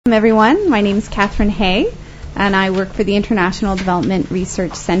Everyone, my name is Catherine Hay, and I work for the International Development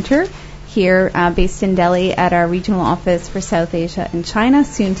Research Center here based in Delhi at our regional office for South Asia and China,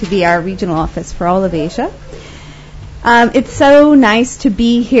 soon to be our regional office for all of Asia. It's so nice to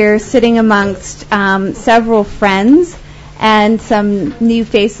be here sitting amongst several friends and some new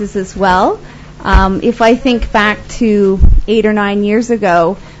faces as well. If I think back to 8 or 9 years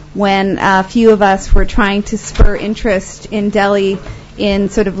ago when a few of us were trying to spur interest in Delhi in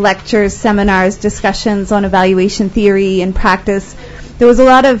sort of lectures, seminars, discussions on evaluation theory and practice, there was a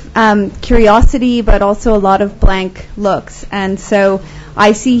lot of curiosity, but also a lot of blank looks. And so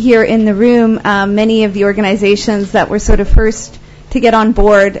I see here in the room many of the organizations that were sort of first to get on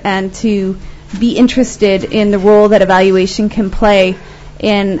board and to be interested in the role that evaluation can play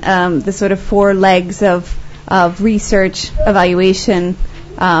in the sort of four legs of research, evaluation,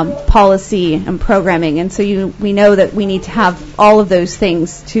 policy and programming. And so we know that we need to have all of those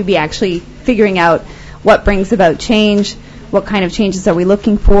things to be actually figuring out what brings about change, what kind of changes are we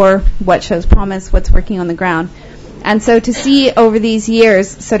looking for, what shows promise, what's working on the ground. And so to see over these years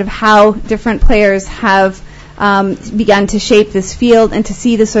sort of how different players have begun to shape this field, and to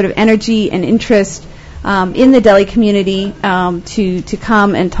see the sort of energy and interest in the Delhi community to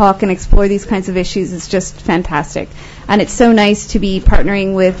come and talk and explore these kinds of issues is just fantastic. And it's so nice to be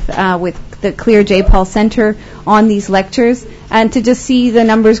partnering with the Clear J-PAL Center on these lectures, and to just see the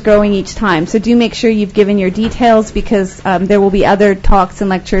numbers growing each time. So do make sure you've given your details, because there will be other talks and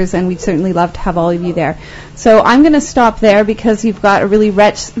lectures, and we'd certainly love to have all of you there. So I'm going to stop there because you've got a really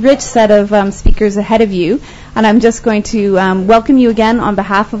rich set of speakers ahead of you, and I'm just going to welcome you again on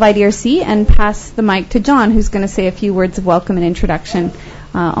behalf of IDRC and pass the mic to John, who's going to say a few words of welcome and introduction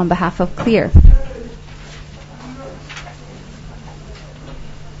on behalf of Clear.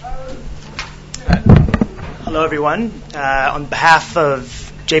 Hello, everyone. On behalf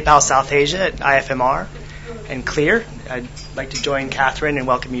of J-PAL South Asia at IFMR and Clear, I'd like to join Catherine and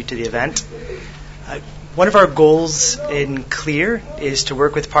welcome you to the event. One of our goals in Clear is to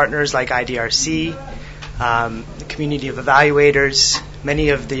work with partners like IDRC, the community of evaluators, many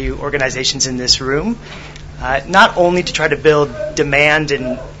of the organizations in this room, not only to try to build demand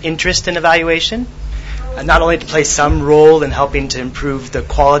and interest in evaluation, not only to play some role in helping to improve the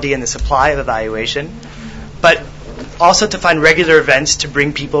quality and the supply of evaluation, but also to find regular events to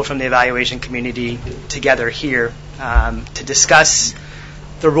bring people from the evaluation community together here to discuss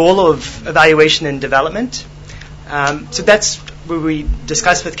the role of evaluation in development. So that's what we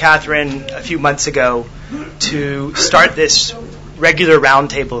discussed with Catherine a few months ago to start this regular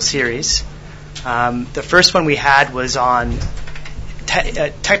roundtable series. The first one we had was on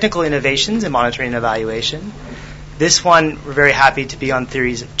technical innovations in monitoring and evaluation. This one, we're very happy to be on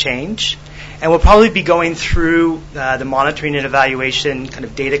theories of change. And we'll probably be going through the monitoring and evaluation kind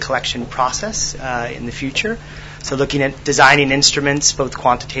of data collection process in the future. So looking at designing instruments, both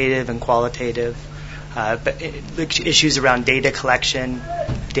quantitative and qualitative, but issues around data collection,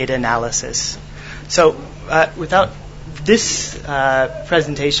 data analysis. So without this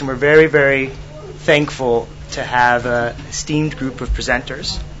presentation, we're very, very thankful to have an esteemed group of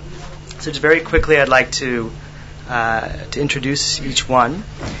presenters. So just very quickly, I'd like to introduce each one.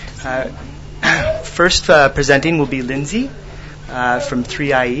 First presenting will be Lindsay from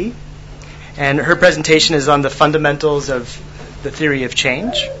 3IE, and her presentation is on the fundamentals of the theory of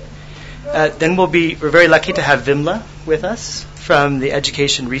change. Then we're very lucky to have Vimla with us from the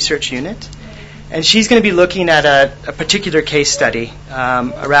Education Research Unit, and she's going to be looking at a particular case study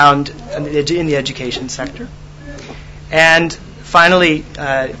around in the education sector. And finally,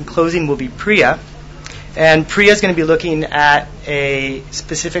 in closing, will be Priya. And Priya is going to be looking at a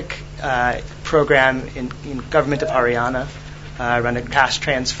specific program in government of Haryana around cash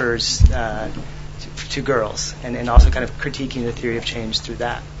transfers to girls, and also kind of critiquing the theory of change through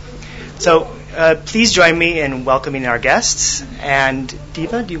that. So please join me in welcoming our guests. And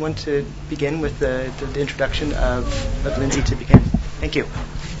Diva, do you want to begin with the introduction of Lindsay to begin? Thank you.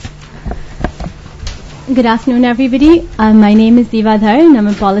 Good afternoon, everybody. My name is Diva Dhar, and I'm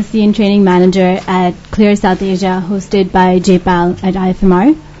a Policy and Training Manager at Clear South Asia, hosted by J-PAL at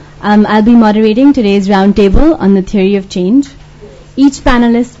IFMR. I'll be moderating today's roundtable on the theory of change. Each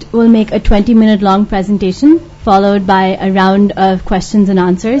panelist will make a 20-minute long presentation, followed by a round of questions and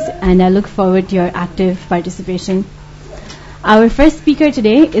answers, and I look forward to your active participation. Our first speaker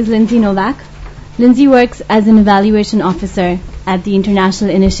today is Lindsay Novak. Lindsay works as an evaluation officer at the International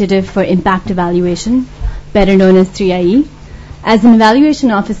Initiative for Impact Evaluation, better known as 3IE. As an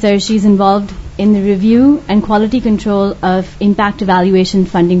evaluation officer, she's involved in the review and quality control of impact evaluation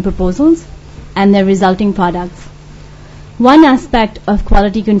funding proposals and their resulting products. One aspect of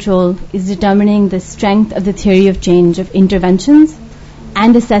quality control is determining the strength of the theory of change of interventions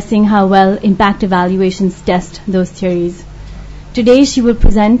and assessing how well impact evaluations test those theories. Today she will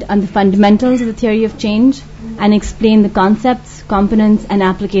present on the fundamentals of the theory of change and explain the concepts, components, and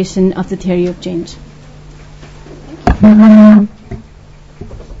application of the theory of change.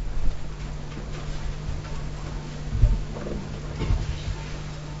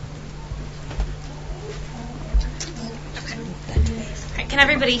 Can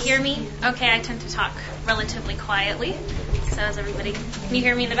everybody hear me? Okay, I tend to talk relatively quietly. So is everybody, can you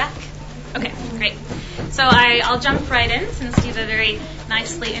hear me in the back? Okay, great. So I'll jump right in since Diva very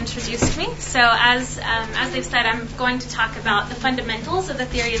nicely introduced me. So as they've said, I'm going to talk about the fundamentals of the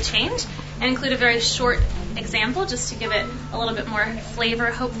theory of change and include a very short example just to give it a little bit more flavor,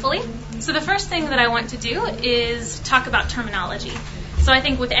 hopefully. So the first thing that I want to do is talk about terminology. So I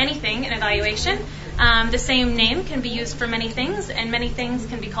think with anything in evaluation, the same name can be used for many things, and many things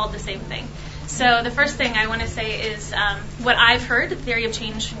can be called the same thing. So the first thing I want to say is what I've heard the theory of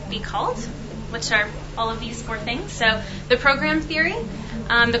change be called, which are all of these four things. So the program theory,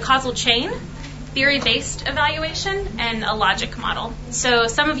 the causal chain, theory-based evaluation, and a logic model. So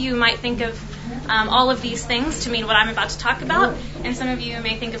some of you might think of all of these things to mean what I'm about to talk about, and some of you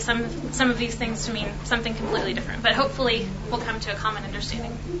may think of some of these things to mean something completely different. But hopefully we'll come to a common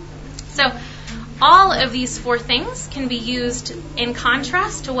understanding. So all of these four things can be used in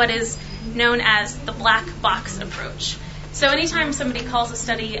contrast to what is known as the black box approach. So anytime somebody calls a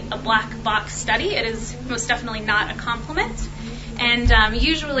study a black box study, it is most definitely not a compliment. And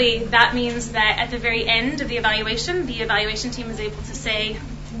usually that means that at the very end of the evaluation team is able to say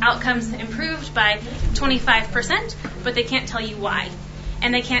outcomes improved by 25%, but they can't tell you why.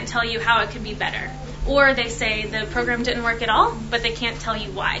 And they can't tell you how it could be better. Or they say the program didn't work at all, but they can't tell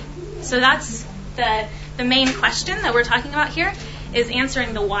you why. So that's the main question that we're talking about here, is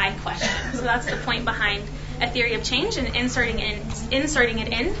answering the why question. So that's the point behind a theory of change and inserting it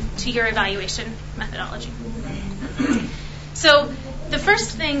into your evaluation methodology. So the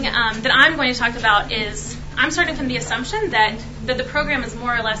first thing that I'm going to talk about is I'm starting from the assumption that the program is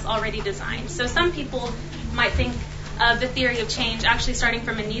more or less already designed. So some people might think of the theory of change actually starting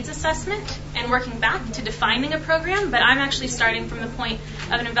from a needs assessment and working back to defining a program, but I'm actually starting from the point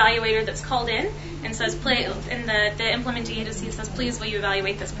of an evaluator that's called in and says, and the implementing agency says, please will you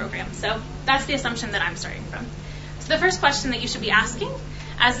evaluate this program. So that's the assumption that I'm starting from. So the first question that you should be asking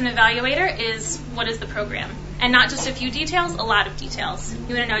as an evaluator is, what is the program? And not just a few details, a lot of details.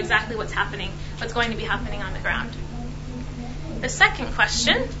 You want to know exactly what's happening, what's going to be happening on the ground. The second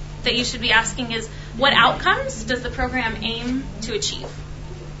question that you should be asking is, what outcomes does the program aim to achieve?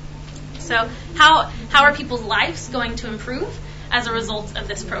 So how are people's lives going to improve as a result of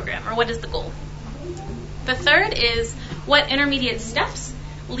this program, or what is the goal? The third is, what intermediate steps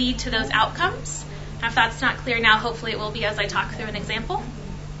lead to those outcomes? And if that's not clear now, hopefully it will be as I talk through an example.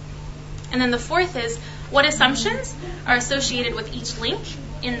 And then the fourth is, what assumptions are associated with each link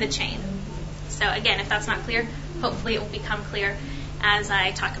in the chain? So again, if that's not clear, hopefully it will become clear as I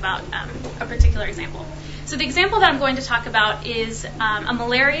talk about a particular example. So the example that I'm going to talk about is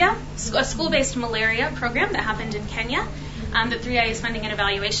a school-based malaria program that happened in Kenya that 3I is funding an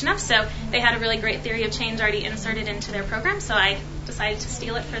evaluation of. So they had a really great theory of change already inserted into their program, so I decided to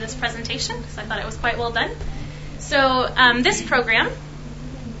steal it for this presentation because I thought it was quite well done. So this program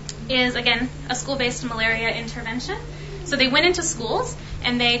is, again, a school-based malaria intervention. So they went into schools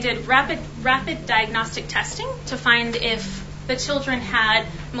and they did rapid diagnostic testing to find if the children had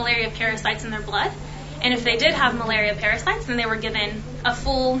malaria parasites in their blood. And if they did have malaria parasites, then they were given a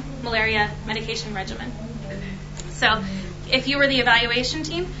full malaria medication regimen. So if you were the evaluation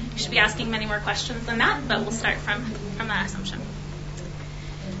team, you should be asking many more questions than that, but we'll start from that assumption.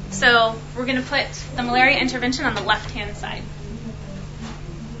 So we're going to put the malaria intervention on the left-hand side.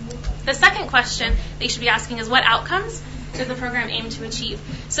 The second question that you should be asking is, what outcomes does the program aim to achieve?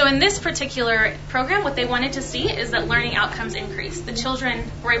 So in this particular program, what they wanted to see is that learning outcomes increased. The children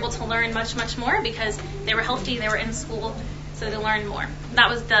were able to learn much, much more because they were healthy, they were in school, so they learned more. That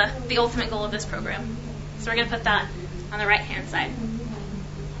was the ultimate goal of this program. So we're going to put that on the right-hand side.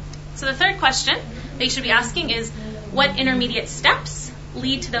 So the third question that you should be asking is, what intermediate steps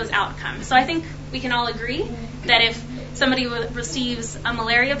lead to those outcomes? So I think we can all agree that if somebody receives a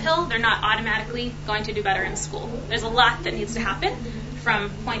malaria pill, they're not automatically going to do better in school. There's a lot that needs to happen from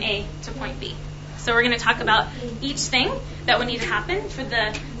point A to point B. So we're going to talk about each thing that would need to happen for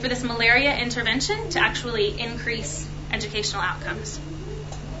this malaria intervention to actually increase educational outcomes.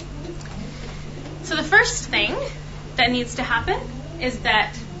 So the first thing that needs to happen is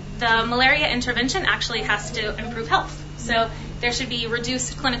that the malaria intervention actually has to improve health. So there should be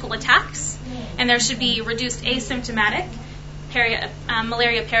reduced clinical attacks, and there should be reduced asymptomatic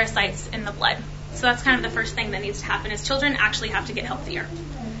malaria parasites in the blood. So that's kind of the first thing that needs to happen, is children actually have to get healthier.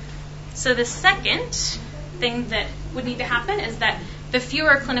 So the second thing that would need to happen is that the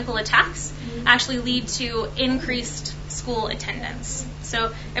fewer clinical attacks actually lead to increased school attendance.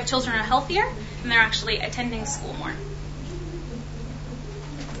 So if children are healthier, then they're actually attending school more.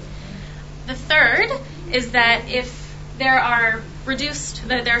 The third is that if there are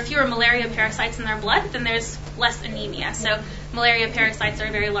fewer malaria parasites in their blood, then there's less anemia. So malaria parasites are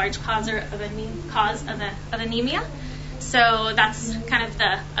a very large cause of anemia. So that's kind of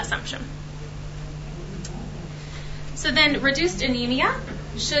the assumption. So then reduced anemia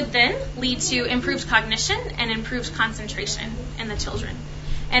should then lead to improved cognition and improved concentration in the children.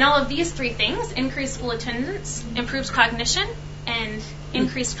 And all of these three things, increased school attendance, improved cognition, and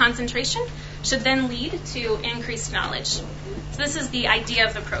increased concentration, should then lead to increased knowledge. So this is the idea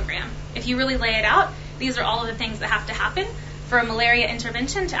of the program. If you really lay it out, these are all of the things that have to happen for a malaria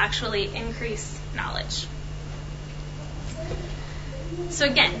intervention to actually increase knowledge. So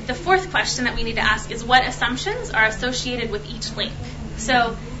again, the fourth question that we need to ask is what assumptions are associated with each link.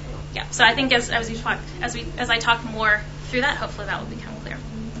 So I think as I talk more through that, hopefully that will become clear.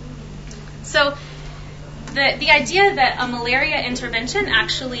 So the idea that a malaria intervention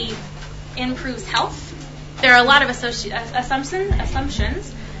actually improves health, there are a lot of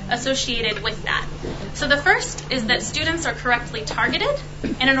assumptions associated with that. So the first is that students are correctly targeted,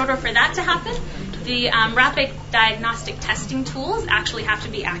 and in order for that to happen, the rapid diagnostic testing tools actually have to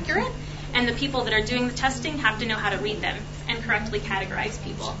be accurate, and the people that are doing the testing have to know how to read them and correctly categorize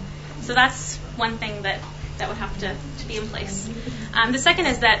people. So that's one thing that would have to be in place. The second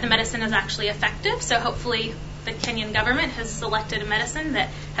is that the medicine is actually effective, so hopefully the Kenyan government has selected a medicine that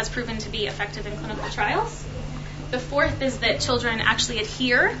has proven to be effective in clinical trials. The fourth is that children actually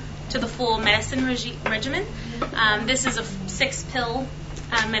adhere to the full medicine regimen. This is a 6-pill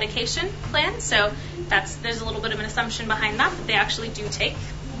medication plan, so there's a little bit of an assumption behind that they actually do take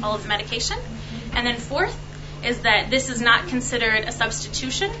all of the medication. And then fourth is that this is not considered a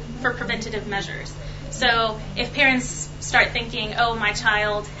substitution for preventative measures. So if parents start thinking, oh, my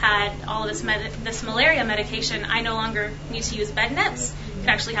child had all of this malaria medication, I no longer need to use bed nets, it could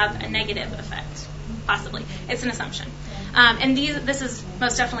actually have a negative effect, possibly. It's an assumption. And this is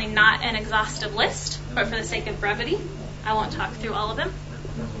most definitely not an exhaustive list, but for the sake of brevity, I won't talk through all of them.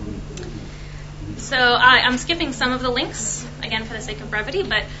 So I'm skipping some of the links, again, for the sake of brevity,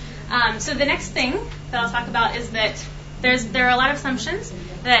 but so the next thing that I'll talk about is that there are a lot of assumptions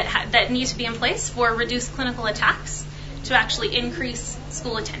that need to be in place for reduced clinical attacks to actually increase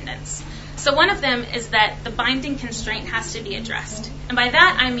school attendance. So one of them is that the binding constraint has to be addressed. And by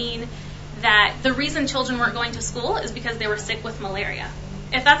that I mean that the reason children weren't going to school is because they were sick with malaria.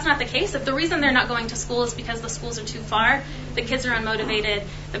 If that's not the case, if the reason they're not going to school is because the schools are too far, the kids are unmotivated,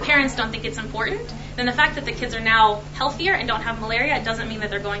 the parents don't think it's important, then the fact that the kids are now healthier and don't have malaria doesn't mean that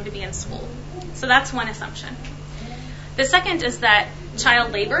they're going to be in school. So that's one assumption. The second is that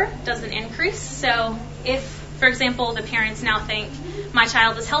child labor doesn't increase. So if, for example, the parents now think, my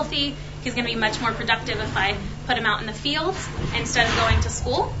child is healthy, he's going to be much more productive if I put him out in the fields instead of going to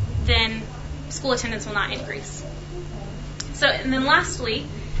school, then school attendance will not increase. So, and then lastly,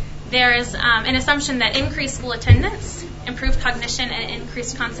 there is an assumption that increased school attendance, improved cognition, and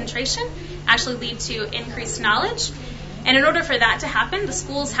increased concentration actually lead to increased knowledge. And in order for that to happen, the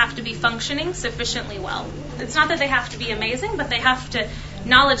schools have to be functioning sufficiently well. It's not that they have to be amazing, but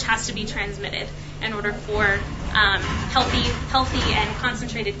knowledge has to be transmitted in order for healthy and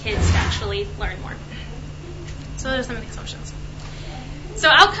concentrated kids to actually learn more. So those are some of the assumptions. So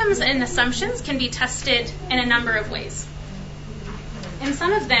outcomes and assumptions can be tested in a number of ways. And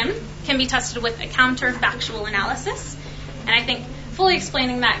some of them can be tested with a counterfactual analysis. And I think fully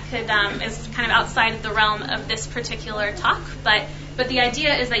explaining that is kind of outside of the realm of this particular talk. But the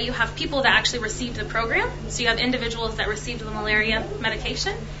idea is that you have people that actually received the program. So you have individuals that received the malaria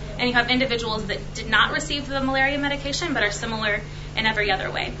medication, and you have individuals that did not receive the malaria medication but are similar in every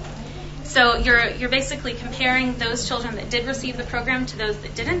other way. So you're basically comparing those children that did receive the program to those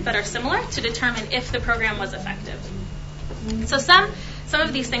that didn't but are similar to determine if the program was effective. So some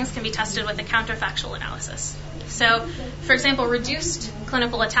of these things can be tested with a counterfactual analysis. So, for example, reduced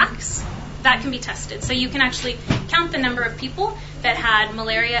clinical attacks, that can be tested. So you can actually count the number of people that had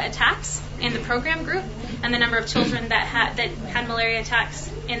malaria attacks in the program group and the number of children that had malaria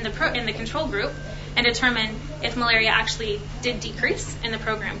attacks in the control group and determine if malaria actually did decrease in the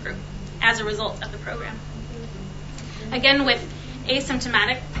program group as a result of the program. Again, with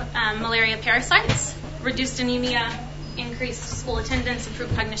asymptomatic malaria parasites, reduced anemia increased school attendance,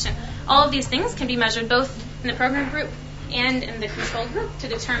 improved cognition. All of these things can be measured both in the program group and in the control group to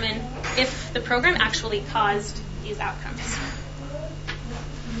determine if the program actually caused these outcomes.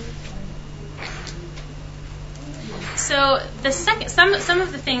 So some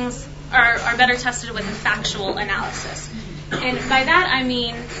of the things are better tested with a factual analysis. And by that I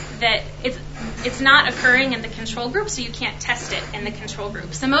mean that it's not occurring in the control group, so you can't test it in the control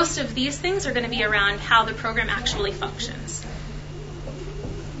group. So most of these things are going to be around how the program actually functions.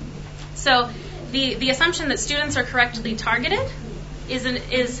 So the assumption that students are correctly targeted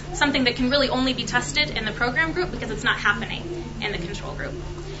is something that can really only be tested in the program group because it's not happening in the control group.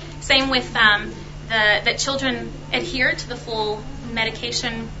 Same with that children adhere to the full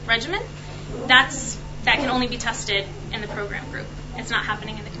medication regimen. That can only be tested in the program group. It's not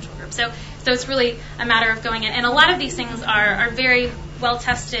happening in the control group. So it's really a matter of going in. And a lot of these things are very well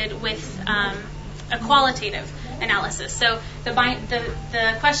tested with a qualitative analysis. So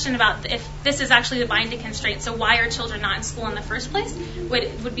the question about if this is actually the binding constraint, so why are children not in school in the first place,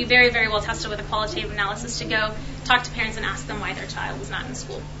 would be very, very well tested with a qualitative analysis to go talk to parents and ask them why their child is not in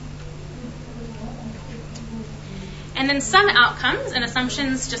school. And then some outcomes and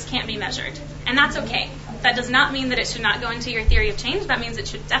assumptions just can't be measured. And that's okay. That does not mean that it should not go into your theory of change. That means it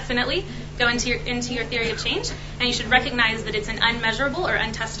should definitely go into your theory of change. And you should recognize that it's an unmeasurable or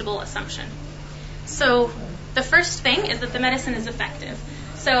untestable assumption. So the first thing is that the medicine is effective.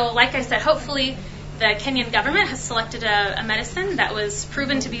 So like I said, hopefully the Kenyan government has selected a medicine that was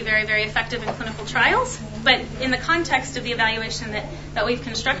proven to be very, very effective in clinical trials. But in the context of the evaluation that we've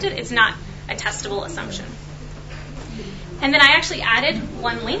constructed, it's not a testable assumption. And then I actually added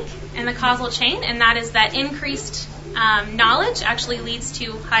one link in the causal chain, and that is that increased knowledge actually leads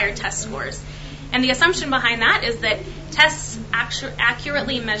to higher test scores. And the assumption behind that is that tests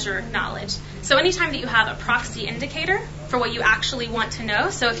accurately measure knowledge. So anytime that you have a proxy indicator for what you actually want to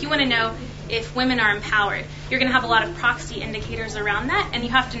know, so if you want to know if women are empowered, you're going to have a lot of proxy indicators around that, and you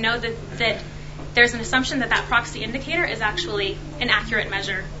have to know that there's an assumption that proxy indicator is actually an accurate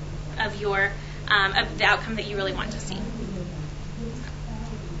measure of of the outcome that you really want to see.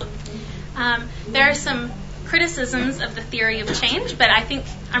 There are some criticisms of the theory of change, but I think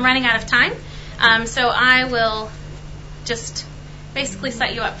I'm running out of time, so I will just basically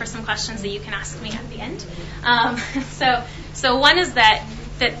set you up for some questions that you can ask me at the end. So one is that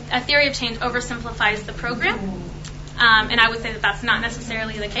a theory of change oversimplifies the program, and I would say that that's not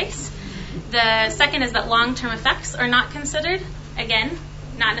necessarily the case. The second is that long-term effects are not considered. Again,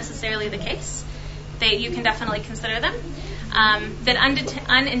 not necessarily the case. You can definitely consider them. That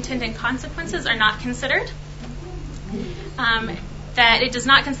unintended consequences are not considered. That it does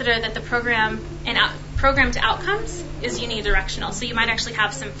not consider that the program to outcomes is unidirectional, so you might actually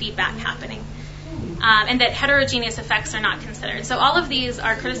have some feedback happening. And that heterogeneous effects are not considered. So all of these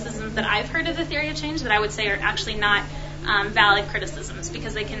are criticisms that I've heard of the theory of change that I would say are actually not valid criticisms,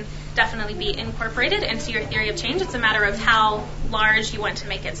 because they can definitely be incorporated into your theory of change. It's a matter of how large you want to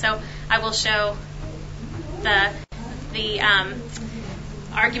make it. So I will show the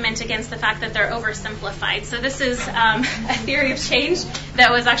argument against the fact that they're oversimplified. So this is a theory of change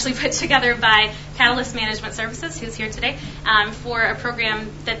that was actually put together by Catalyst Management Services, who's here today, for a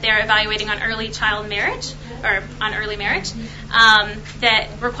program that they're evaluating on early child marriage, or on early marriage, that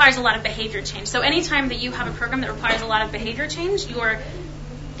requires a lot of behavior change. So anytime that you have a program that requires a lot of behavior change, your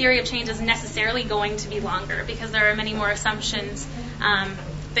theory of change is necessarily going to be longer, because there are many more assumptions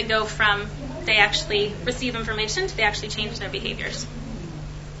that go from they actually receive information to they actually change their behaviors.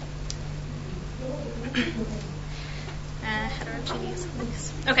 Heterogeneous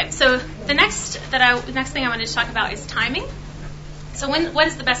links. Okay, so the next thing I wanted to talk about is timing. So what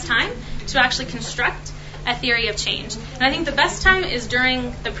is the best time to actually construct a theory of change? And I think the best time is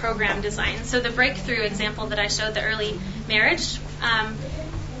during the program design. So the breakthrough example that I showed, the early marriage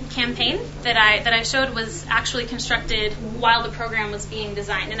campaign that I showed, was actually constructed while the program was being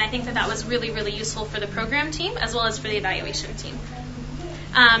designed, and I think that was really, really useful for the program team as well as for the evaluation team.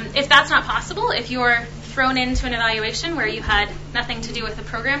 If that's not possible, if you're thrown into an evaluation where you had nothing to do with the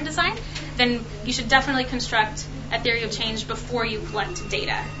program design, then you should definitely construct a theory of change before you collect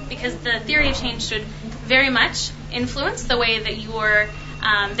data, because the theory of change should very much influence the way that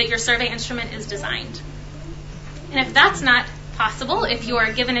your survey instrument is designed. And if that's not possible, if you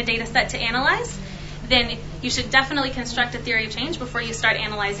are given a data set to analyze, then you should definitely construct a theory of change before you start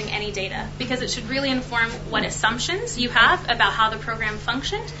analyzing any data, because it should really inform what assumptions you have about how the program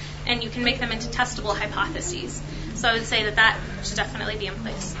functioned, and you can make them into testable hypotheses. So I would say that should definitely be in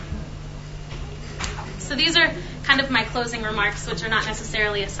place. So these are kind of my closing remarks, which are not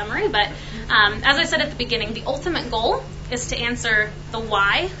necessarily a summary, but as I said at the beginning, the ultimate goal is to answer the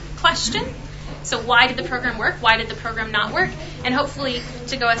why question. So why did the program work? Why did the program not work? And hopefully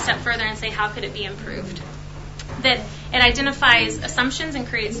to go a step further and say how could it be improved. That it identifies assumptions and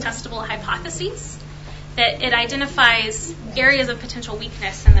creates testable hypotheses. That it identifies areas of potential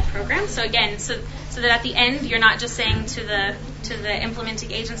weakness in the program. So again, so that at the end you're not just saying to the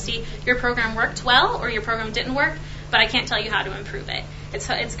implementing agency, your program worked well or your program didn't work, but I can't tell you how to improve it.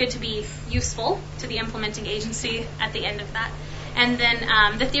 It's good to be useful to the implementing agency at the end of that. And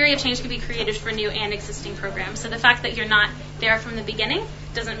then the theory of change can be created for new and existing programs. So the fact that you're not there from the beginning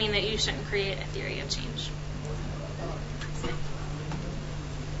doesn't mean that you shouldn't create a theory of change.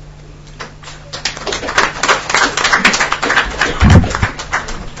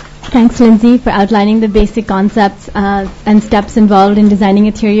 Thanks, Lindsay, for outlining the basic concepts and steps involved in designing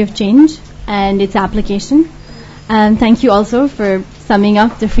a theory of change and its application. And thank you also for summing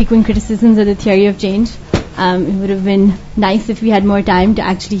up the frequent criticisms of the theory of change. It would have been nice if we had more time to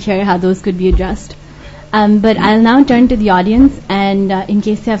actually hear how those could be addressed. But I'll now turn to the audience, and in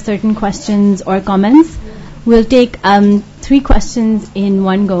case they have certain questions or comments, we'll take 3 questions in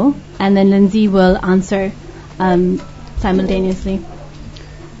one go, and then Lindsay will answer simultaneously.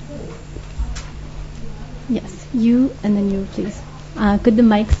 Yes, you and then you, please. Could the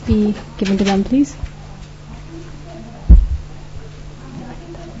mics be given to them, please?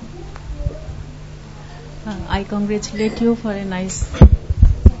 I congratulate you for a nice.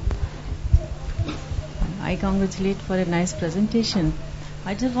 I congratulate for a nice presentation.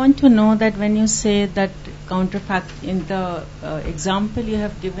 I just want to know that when you say that counterfact in the example you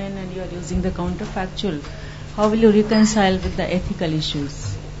have given and you are using the counterfactual, how will you reconcile with the ethical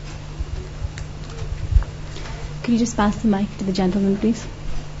issues? Could you just pass the mic to the gentleman, please?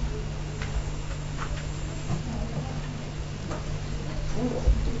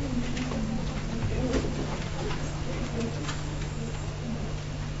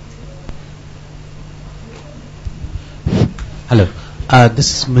 Hello,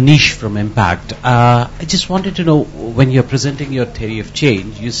 this is Manish from Impact. I just wanted to know, when you're presenting your theory of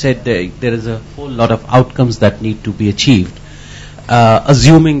change, you said there is a whole lot of outcomes that need to be achieved,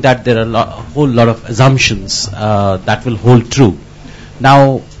 assuming that there are a whole lot of assumptions that will hold true.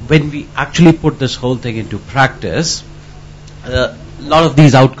 Now, when we actually put this whole thing into practice, a lot of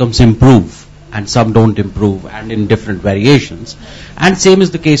these outcomes improve, and some don't improve, and in different variations. And same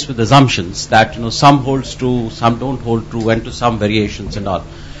is the case with assumptions, that some holds true, some don't hold true, and to some variations and all.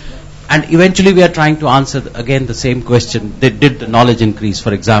 And eventually we are trying to answer again the same question: did the knowledge increase?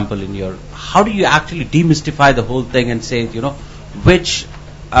 For example, how do you actually demystify the whole thing and say which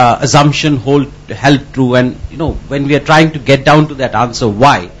assumption held true, and when we are trying to get down to that answer,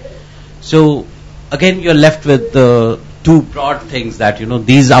 why? So again you're left with the 2 broad things, that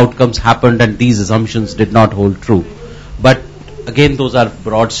these outcomes happened and these assumptions did not hold true. But again, those are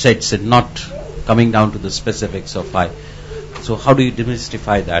broad sets and not coming down to the specifics of why. So how do you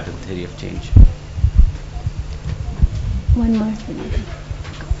demystify that in theory of change? One more.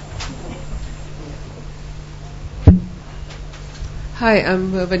 Hi,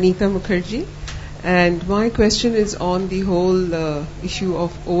 I'm Vanita Mukherjee, and my question is on the whole issue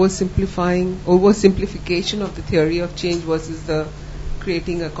of oversimplification of the theory of change versus the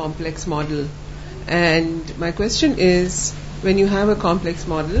creating a complex model. And my question is, when you have a complex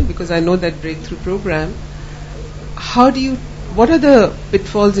model, because I know that breakthrough program, what are the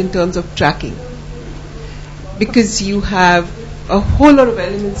pitfalls in terms of tracking? Because you have a whole lot of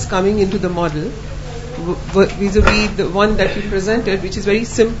elements coming into the model, vis-a-vis the one that you presented, which is very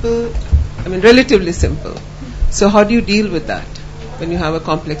simple, relatively simple. So how do you deal with that when you have a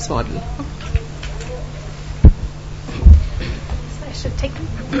complex model? I should take them.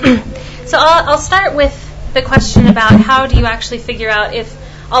 So I'll start with the question about how do you actually figure out if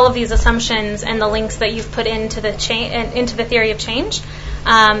all of these assumptions and the links that you've put into the theory of change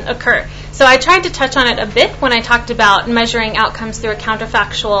occur. So I tried to touch on it a bit when I talked about measuring outcomes through a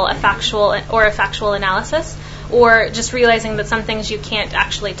counterfactual, a factual, or a factual analysis, or just realizing that some things you can't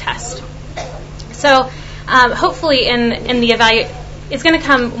actually test. So hopefully it's going to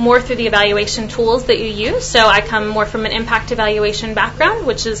come more through the evaluation tools that you use. So I come more from an impact evaluation background,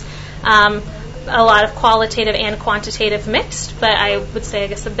 which is a lot of qualitative and quantitative mixed, but I would say, I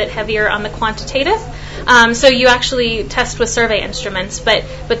guess, a bit heavier on the quantitative. So you actually test with survey instruments, but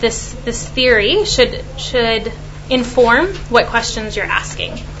this theory should inform what questions you're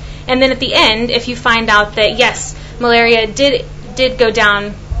asking. And then at the end, if you find out that, yes, malaria did go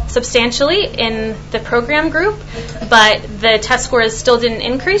down substantially in the program group, but the test scores still didn't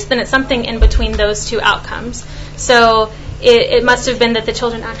increase, then it's something in between those two outcomes. So it must have been that the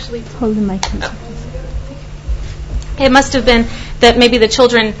children actually... Hold the mic. It must have been that maybe the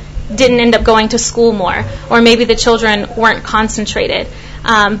children didn't end up going to school more, or maybe the children weren't concentrated.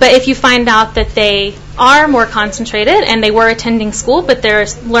 But if you find out that they are more concentrated and they were attending school, but their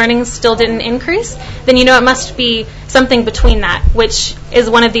learning still didn't increase, then you know it must be something between that, which is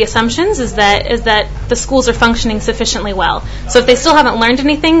one of the assumptions, is that the schools are functioning sufficiently well. So if they still haven't learned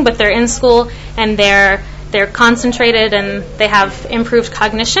anything, but they're in school and they're concentrated and they have improved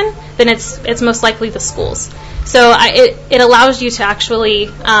cognition, then it's most likely the schools. So it allows you to actually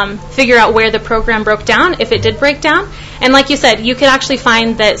figure out where the program broke down, if it did break down. And like you said, you could actually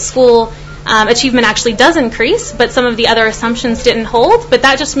find that school achievement actually does increase, but some of the other assumptions didn't hold. But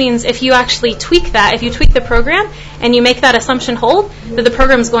that just means if you actually tweak that, if you tweak the program and you make that assumption hold, that the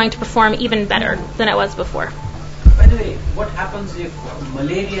program is going to perform even better than it was before. By the way, what happens if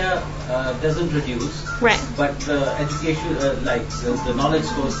malaria doesn't reduce, right, but the education, the knowledge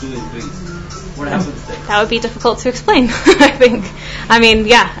scores do increase? What happens then? That would be difficult to explain, I think.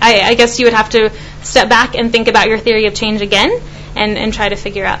 I guess you would have to step back and think about your theory of change again and try to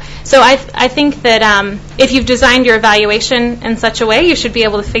figure out. So I think that if you've designed your evaluation in such a way, you should be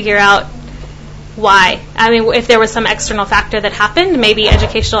able to figure out why. I mean, if there was some external factor that happened, maybe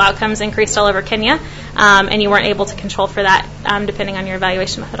educational outcomes increased all over Kenya, and you weren't able to control for that depending on your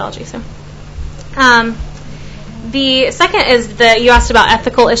evaluation methodology. So. The second is that you asked about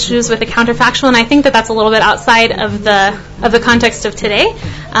ethical issues with the counterfactual, and I think that that's a little bit outside of the context of today,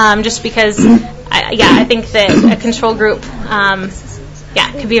 just because, I think that a control group,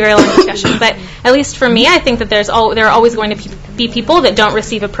 it could be a very long discussion. But at least for me, I think that there are always going to be people that don't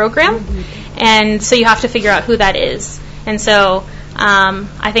receive a program, and so you have to figure out who that is. And so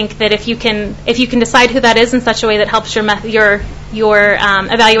I think that if you can decide who that is in such a way that helps your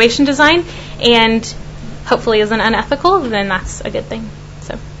evaluation design and hopefully isn't unethical, then that's a good thing.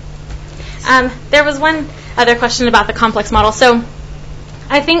 So, there was one other question about the complex model. So,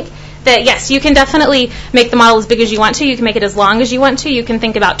 I think that yes, you can definitely make the model as big as you want to. You can make it as long as you want to. You can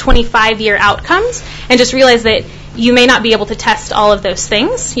think about 25-year outcomes and just realize that you may not be able to test all of those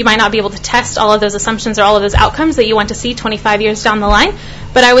things. You might not be able to test all of those assumptions or all of those outcomes that you want to see 25 years down the line.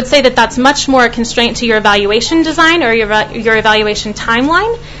 But I would say that that's much more a constraint to your evaluation design or your evaluation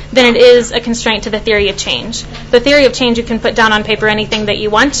timeline than it is a constraint to the theory of change. The theory of change, you can put down on paper anything that you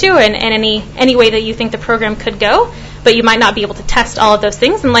want to and any way that you think the program could go, but you might not be able to test all of those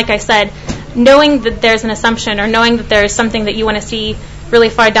things. And like I said, knowing that there's an assumption or knowing that there's something that you want to see really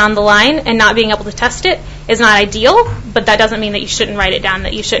far down the line and not being able to test it is not ideal, but that doesn't mean that you shouldn't write it down,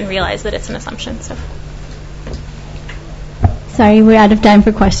 that you shouldn't realize that it's an assumption. So. Sorry, we're out of time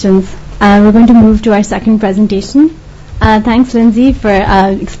for questions. We're going to move to our second presentation. Thanks, Lindsay, for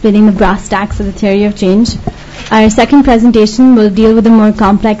explaining the brass tacks of the theory of change. Our second presentation will deal with a more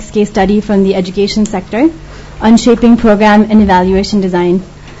complex case study from the education sector on shaping program and evaluation design.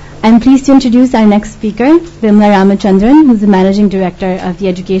 I'm pleased to introduce our next speaker, Vimla Ramachandran, who's the Managing Director of the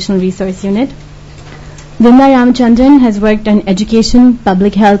Educational Resource Unit. Vimla Ramachandran has worked on education,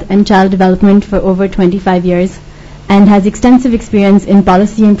 public health, and child development for over 25 years and has extensive experience in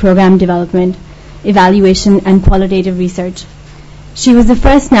policy and program development, evaluation, and qualitative research. She was the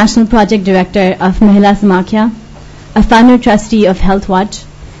first National Project Director of Mahila Samakhya, a founder trustee of Health Watch,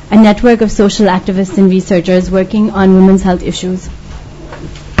 a network of social activists and researchers working on women's health issues.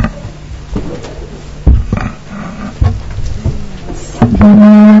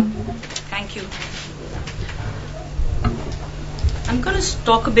 Thank you. I'm going to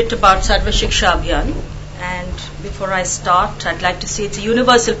talk a bit about Sarva Shiksha Abhiyan. And before I start, I'd like to say it's a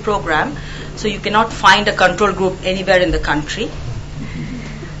universal program, so you cannot find a control group anywhere in the country.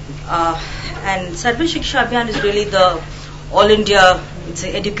 And Sarva Shiksha Abhiyan is really the All India, it's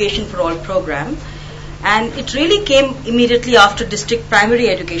an education for all program. And it really came immediately after district primary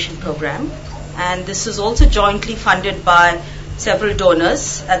education program. And this is also jointly funded by several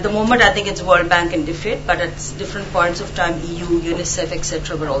donors. At the moment, I think it's World Bank and DFID, but at different points of time, EU, UNICEF,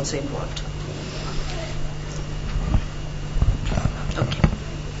 etc. were also involved. Okay.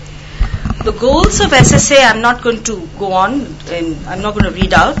 The goals of SSA, I'm not going to go on, and I'm not going to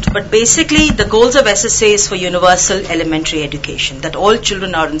read out, but basically the goals of SSA is for universal elementary education, that all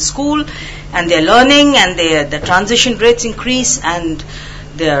children are in school and they're learning and the transition rates increase and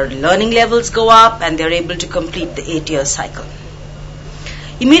their learning levels go up and they're able to complete the 8-year cycle.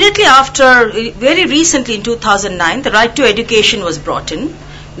 Immediately after, very recently in 2009, the right to education was brought in,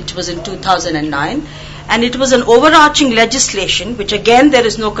 which was in 2009. and it was an overarching legislation, which again there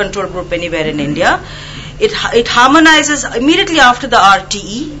is no control group anywhere in India. It harmonizes immediately after the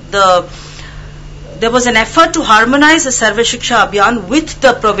RTE. There was an effort to harmonize the Sarva Shiksha Abhiyan with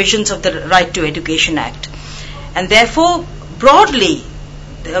the provisions of the Right to Education Act, and therefore broadly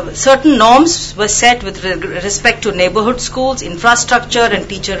certain norms were set with respect to neighborhood schools, infrastructure, and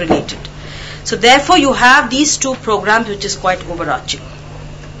teacher related. So therefore you have these two programs, which is quite overarching.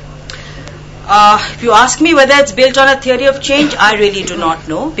 If you ask me whether it's built on a theory of change, I really do not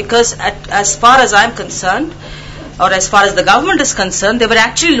know, because as far as I'm concerned, or as far as the government is concerned, they were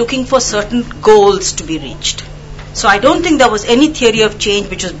actually looking for certain goals to be reached. So I don't think there was any theory of change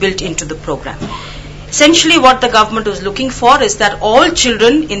which was built into the program. Essentially what the government was looking for is that all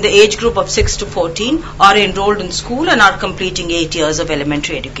children in the age group of 6 to 14 are enrolled in school and are completing 8 years of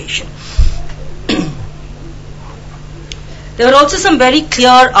elementary education. There were also some very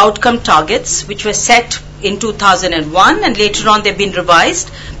clear outcome targets which were set in 2001, and later on they've been revised.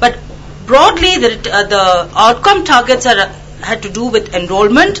 But broadly, the outcome targets had to do with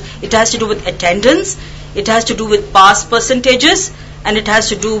enrollment, it has to do with attendance, it has to do with pass percentages, and it has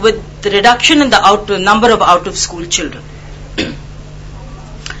to do with the reduction in the number of out-of-school children.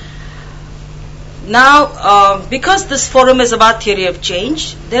 Now, because this forum is about theory of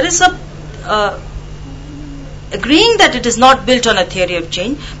change, there is agreeing that it is not built on a theory of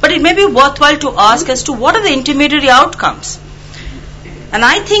change, but it may be worthwhile to ask as to what are the intermediary outcomes. And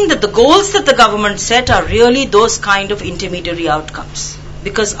I think that the goals that the government set are really those kind of intermediary outcomes.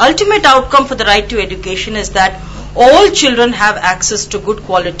 Because ultimate outcome for the right to education is that all children have access to good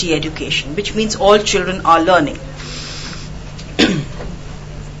quality education, which means all children are learning.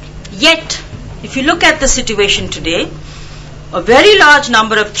 Yet, if you look at the situation today, a very large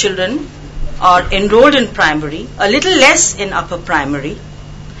number of children are enrolled in primary, a little less in upper primary,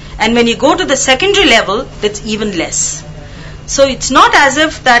 and when you go to the secondary level, that's even less. So it's not as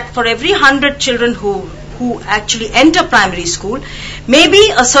if that for every 100 children who actually enter primary school, maybe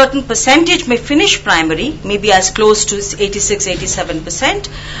a certain percentage may finish primary, maybe as close to 86-87%,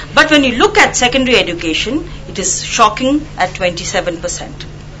 but when you look at secondary education, it is shocking at 27%.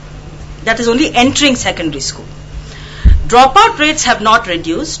 That is only entering secondary school. Dropout rates have not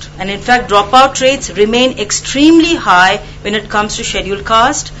reduced, and in fact dropout rates remain extremely high when it comes to scheduled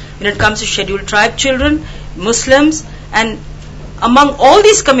caste, when it comes to scheduled tribe children, Muslims, and among all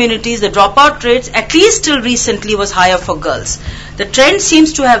these communities, the dropout rates, at least till recently, was higher for girls. The trend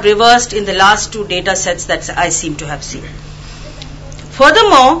seems to have reversed in the last two data sets that I seem to have seen.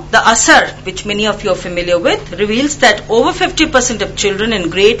 Furthermore, the ASAR, which many of you are familiar with, reveals that over 50% of children in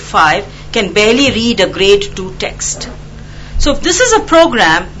grade 5 can barely read a grade 2 text. So if this is a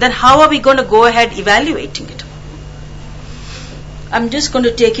program, then how are we going to go ahead evaluating it? I'm just going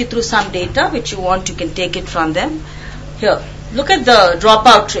to take you through some data, which you want, you can take it from them. Here, look at the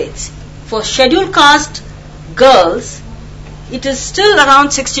dropout rates. For scheduled caste girls, it is still around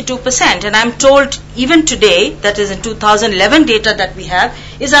 62%, and I'm told even today, that is in 2011 data that we have,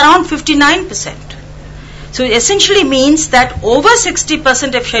 is around 59%. So it essentially means that over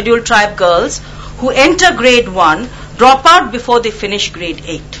 60% of scheduled tribe girls who enter grade 1 drop out before they finish grade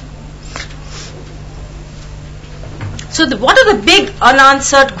 8. So what are the big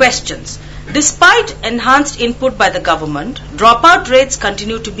unanswered questions? Despite enhanced input by the government, dropout rates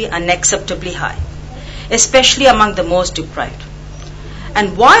continue to be unacceptably high, especially among the most deprived.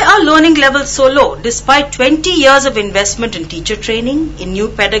 And why are learning levels so low, despite 20 years of investment in teacher training, in new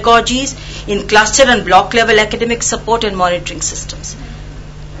pedagogies, in cluster and block level academic support and monitoring systems?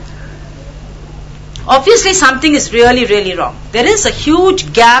 Obviously, something is really, really wrong. There is a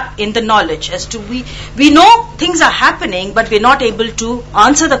huge gap in the knowledge as to we know things are happening, but we're not able to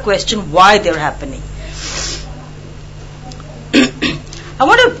answer the question why they're happening. I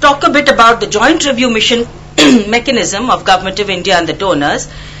want to talk a bit about the joint review mission mechanism of Government of India and the donors.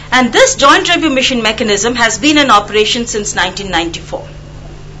 And this joint review mission mechanism has been in operation since 1994.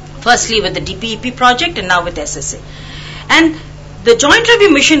 Firstly with the DPEP project and now with SSA. And the Joint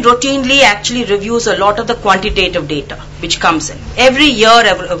Review Mission routinely actually reviews a lot of the quantitative data which comes in. Every year,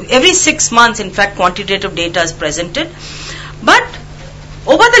 every 6 months, in fact, quantitative data is presented. But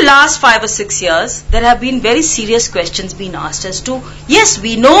over the last 5 or 6 years, there have been very serious questions being asked as to, yes,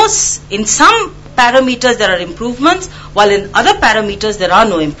 we know in some parameters there are improvements, while in other parameters there are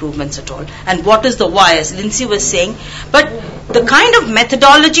no improvements at all. And what is the why, as Lindsay was saying. But the kind of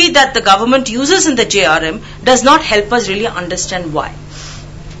methodology that the government uses in the JRM does not help us really understand why.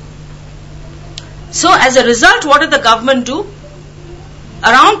 So as a result, what did the government do?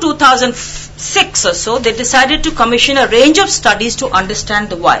 Around 2006 2006 or so, they decided to commission a range of studies to understand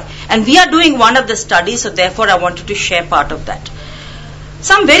the why. And we are doing one of the studies, so therefore I wanted to share part of that.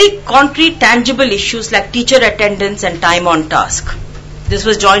 Some very concrete, tangible issues like teacher attendance and time on task. This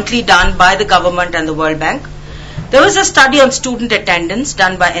was jointly done by the government and the World Bank. There was a study on student attendance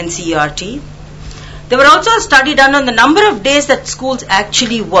done by NCERT. There was also a study done on the number of days that schools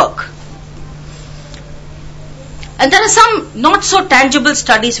actually work. And there are some not so tangible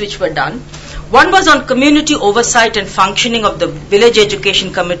studies which were done. One was on community oversight and functioning of the village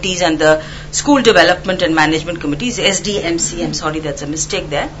education committees and the school development and management committees, SDMC. I'm sorry, that's a mistake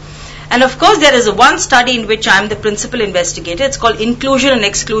there. And of course, there is one study in which I am the principal investigator. It's called Inclusion and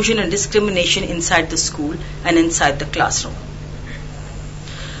Exclusion and Discrimination Inside the School and Inside the Classroom.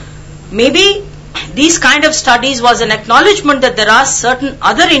 Maybe these kind of studies was an acknowledgement that there are certain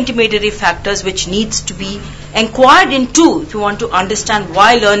other intermediary factors which needs to be inquired into if you want to understand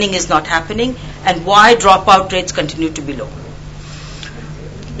why learning is not happening and why dropout rates continue to be low.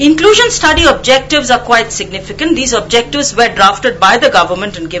 Inclusion study objectives are quite significant. These objectives were drafted by the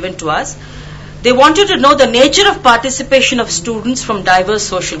government and given to us. They wanted to know the nature of participation of students from diverse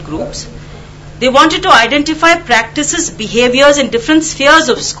social groups. They wanted to identify practices, behaviors in different spheres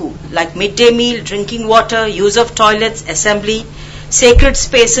of school, like midday meal, drinking water, use of toilets, assembly, sacred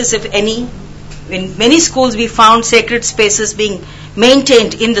spaces, if any. In many schools, we found sacred spaces being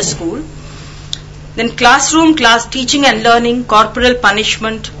maintained in the school. Then classroom, class teaching and learning, corporal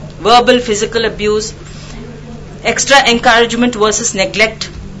punishment, verbal, physical abuse, extra encouragement versus neglect,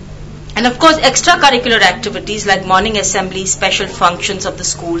 and of course extracurricular activities like morning assembly, special functions of the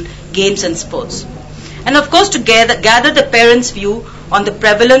school, games and sports. And of course to gather the parents' view on the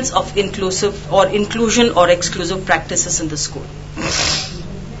prevalence of inclusive or inclusion or exclusive practices in the school.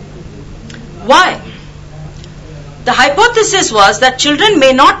 Why? The hypothesis was that children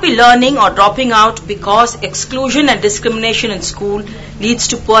may not be learning or dropping out because exclusion and discrimination in school leads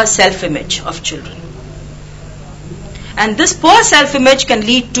to poor self-image of children. And this poor self-image can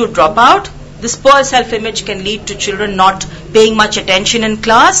lead to dropout. This poor self-image can lead to children not paying much attention in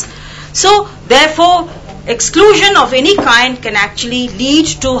class. So, therefore, exclusion of any kind can actually lead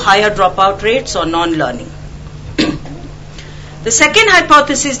to higher dropout rates or non-learning. The second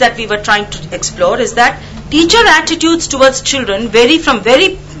hypothesis that we were trying to explore is that teacher attitudes towards children vary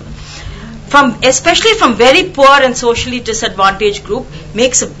especially from very poor and socially disadvantaged group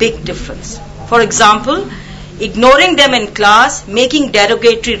makes a big difference. For example, ignoring them in class, making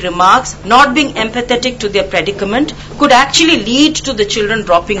derogatory remarks, not being empathetic to their predicament could actually lead to the children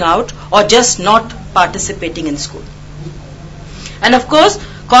dropping out or just not participating in school. And of course,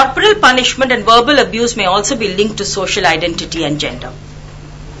 corporal punishment and verbal abuse may also be linked to social identity and gender.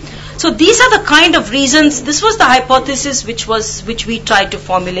 So these are the kind of reasons, this was the hypothesis which we tried to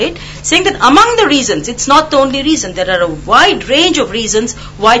formulate, saying that among the reasons, it's not the only reason, there are a wide range of reasons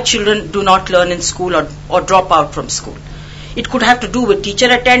why children do not learn in school or drop out from school. It could have to do with teacher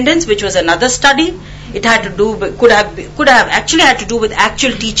attendance, which was another study. It had to do with, could have actually had to do with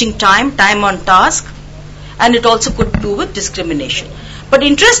actual teaching time on task, and it also could do with discrimination. But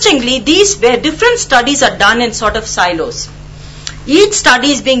interestingly, these where different studies are done in sort of silos. Each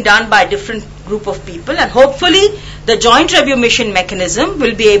study is being done by a different group of people, and hopefully the joint review mission mechanism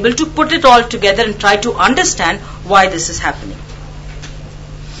will be able to put it all together and try to understand why this is happening.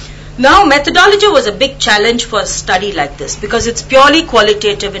 Now, methodology was a big challenge for a study like this because it's purely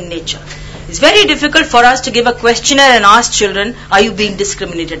qualitative in nature. It's very difficult for us to give a questionnaire and ask children, are you being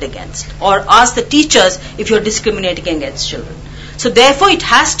discriminated against? Or ask the teachers if you're discriminating against children. So therefore, it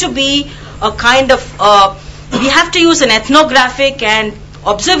has to be a kind of, we have to use an ethnographic and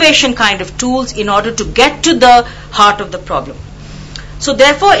observation kind of tools in order to get to the heart of the problem. So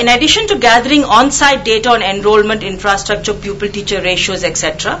therefore, in addition to gathering on-site data on enrollment, infrastructure, pupil-teacher ratios,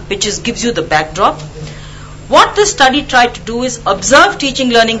 etc., which gives you the backdrop, what the study tried to do is observe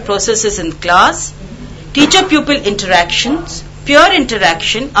teaching-learning processes in class, teacher-pupil interactions, peer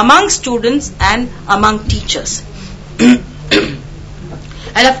interaction among students and among teachers.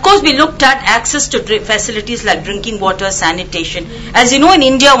 And of course, we looked at access to facilities like drinking water, sanitation. As you know, in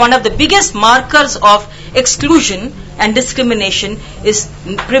India, one of the biggest markers of exclusion and discrimination is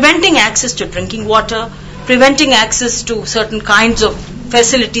preventing access to drinking water, preventing access to certain kinds of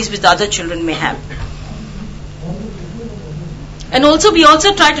facilities which the other children may have. And also, we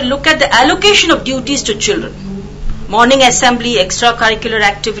also try to look at the allocation of duties to children. Morning assembly, extracurricular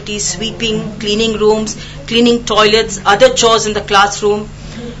activities, sweeping, cleaning rooms, cleaning toilets, other chores in the classroom,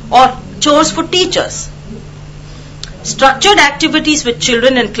 or chores for teachers. structured activities with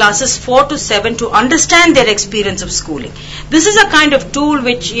children in classes 4 to 7 to understand their experience of schooling. This is a kind of tool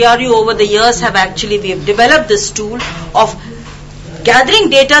which ERU over the years we have developed this tool of gathering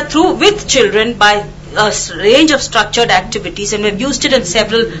data with children by a range of structured activities, and we've used it in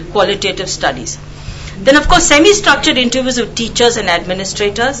several qualitative studies. Then, of course, semi-structured interviews with teachers and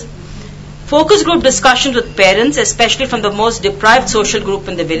administrators, focus group discussions with parents, especially from the most deprived social group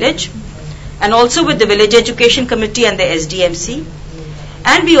in the village, and also with the village education committee and the SDMC.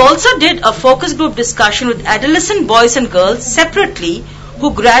 And we also did a focus group discussion with adolescent boys and girls separately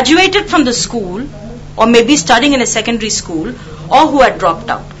who graduated from the school or maybe studying in a secondary school or who had dropped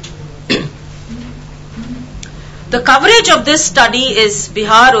out. The coverage of this study is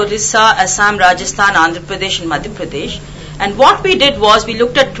Bihar, Orissa, Assam, Rajasthan, Andhra Pradesh and Madhya Pradesh. And what we did was we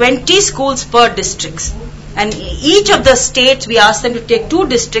looked at 20 schools per districts. And each of the states we asked them to take 2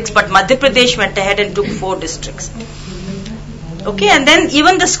 districts, but Madhya Pradesh went ahead and took 4 districts. Okay, and then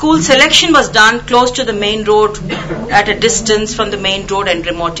even the school selection was done close to the main road, at a distance from the main road and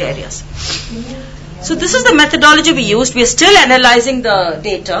remote areas. So this is the methodology we used. We are still analyzing the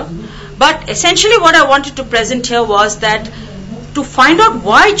data. But essentially what I wanted to present here was that to find out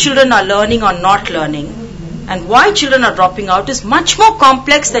why children are learning or not learning and why children are dropping out is much more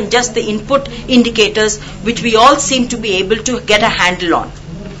complex than just the input indicators which we all seem to be able to get a handle on.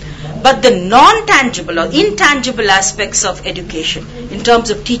 But the non-tangible or intangible aspects of education in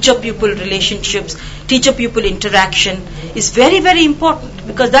terms of teacher-pupil relationships, teacher-pupil interaction is very, very important,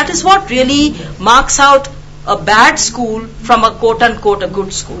 because that is what really marks out a bad school from a quote-unquote a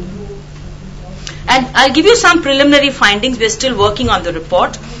good school. And I'll give you some preliminary findings. We're still working on the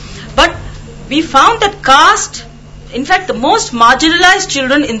report. But we found that caste, in fact, the most marginalized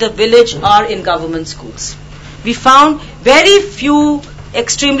children in the village are in government schools. We found very few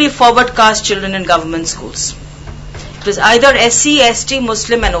extremely forward caste children in government schools. It was either SC, ST,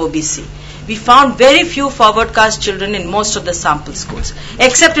 Muslim and OBC. We found very few forward caste children in most of the sample schools,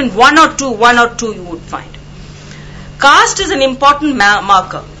 except in one or two you would find. Caste is an important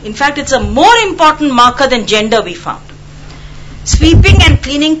marker. In fact, it's a more important marker than gender, we found. Sweeping and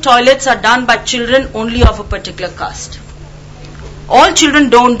cleaning toilets are done by children only of a particular caste. All children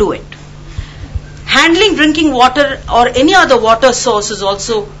don't do it. Handling drinking water or any other water source is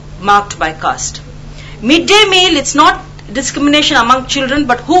also marked by caste. Midday meal, it's not discrimination among children,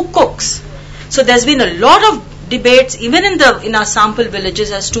 but who cooks. So there's been a lot of debates, even in our sample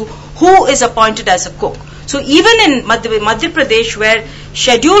villages, as to who is appointed as a cook. So even in Madhya Pradesh, where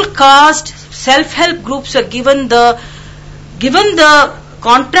scheduled caste self-help groups were given the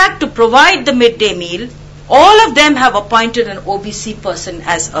contract to provide the midday meal, all of them have appointed an OBC person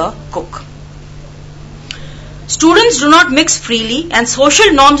as a cook. Students do not mix freely, and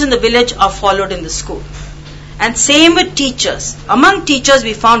social norms in the village are followed in the school. And same with teachers. Among teachers,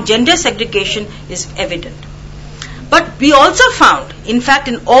 we found gender segregation is evident. But we also found, in fact,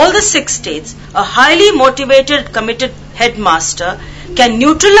 in all the 6 states, a highly motivated, committed headmaster can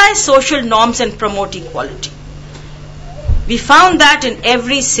neutralize social norms and promote equality. We found that in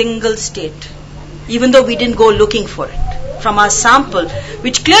every single state, even though we didn't go looking for it, from our sample,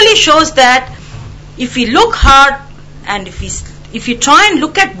 which clearly shows that if we look hard and if we try and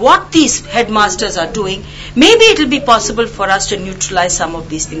look at what these headmasters are doing, maybe it will be possible for us to neutralize some of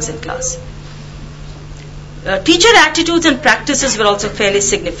these things in class. Teacher attitudes and practices were also fairly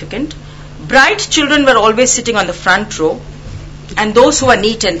significant. Bright children were always sitting on the front row, and those who are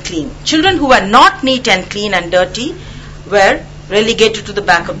neat and clean. Children who are not neat and clean and dirty were relegated to the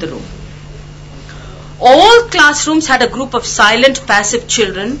back of the room. All classrooms had a group of silent, passive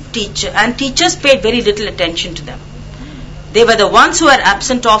children, and teachers paid very little attention to them. They were the ones who were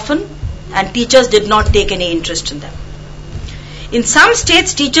absent often, and teachers did not take any interest in them. In some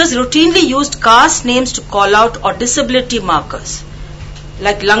states, teachers routinely used caste names to call out or disability markers.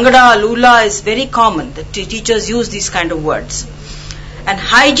 Like Langada, Lula is very common. The teachers use these kind of words. And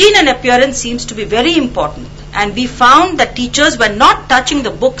hygiene and appearance seems to be very important. And we found that teachers were not touching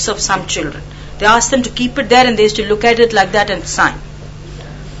the books of some children. They asked them to keep it there, and they used to look at it like that and sign.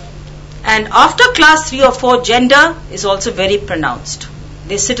 And after class 3 or 4, gender is also very pronounced.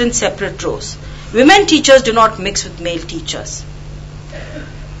 They sit in separate rows. Women teachers do not mix with male teachers,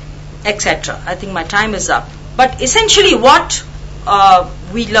 etc. I think my time is up. But essentially what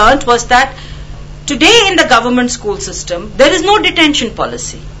we learned was that today in the government school system, there is no detention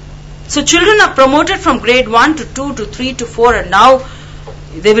policy. So children are promoted from grade 1 to 2 to 3 to 4, and now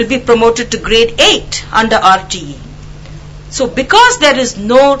they will be promoted to grade 8 under RTE. So because there is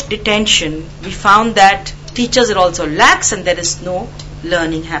no detention, we found that teachers are also lax and there is no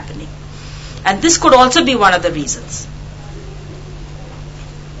learning happening. And this could also be one of the reasons.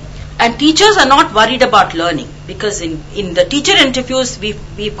 And teachers are not worried about learning, because in the teacher interviews,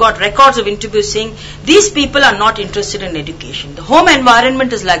 we've got records of interviews saying these people are not interested in education. The home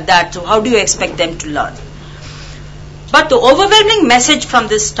environment is like that, so how do you expect them to learn? But the overwhelming message from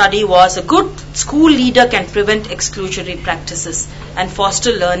this study was a good school leader can prevent exclusionary practices and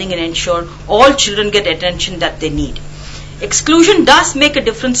foster learning and ensure all children get attention that they need. Exclusion does make a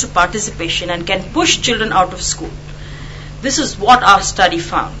difference to participation and can push children out of school. This is what our study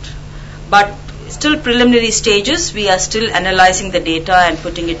found. But still preliminary stages, we are still analyzing the data and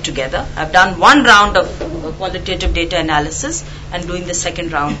putting it together. I've done one round of qualitative data analysis and doing the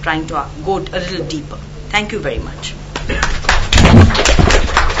second round, trying to go a little deeper. Thank you very much.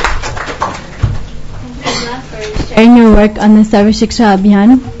 Sharing your work on the Sarva Shiksha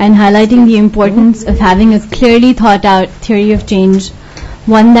Abhiyan and highlighting the importance of having a clearly thought out theory of change,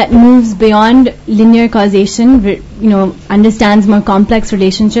 one that moves beyond linear causation, understands more complex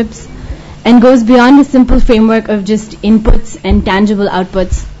relationships, and goes beyond a simple framework of just inputs and tangible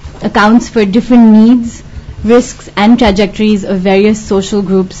outputs, accounts for different needs, risks, and trajectories of various social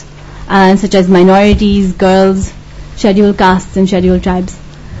groups, such as minorities, girls, scheduled castes, and scheduled tribes.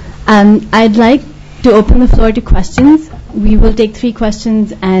 I'd like to open the floor to questions. We will take 3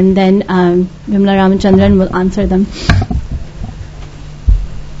 questions, and then Vimla Ramachandran will answer them.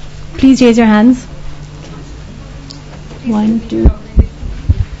 Please raise your hands. 1, 2.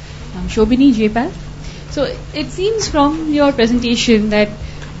 Shobini Jpal. So it seems from your presentation that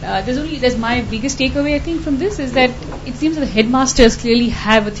there's my biggest takeaway I think from this is that it seems that the headmasters clearly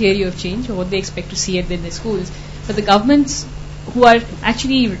have a theory of change or what they expect to see in their schools, but the governments who are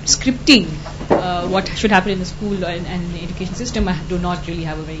actually scripting what should happen in the school and in the education system do not really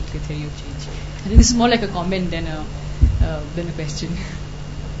have a very clear theory of change. I think this is more like a comment than a question.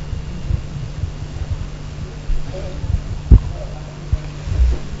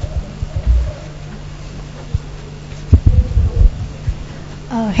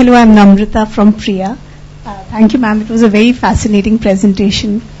 Hello, I'm Namrita from Priya. Thank you, ma'am. It was a very fascinating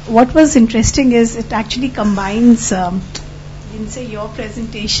presentation. What was interesting is it actually combines, Lindsay, your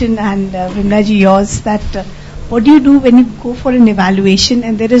presentation and Vimlaji, yours, that what do you do when you go for an evaluation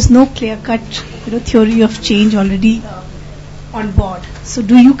and there is no clear-cut theory of change already on board? So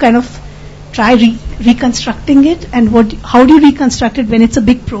do you kind of try reconstructing it, and how do you reconstruct it when it's a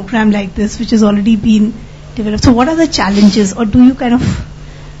big program like this which has already been developed? So what are the challenges, or do you kind of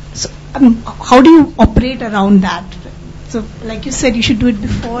how do you operate around that? So, like you said, you should do it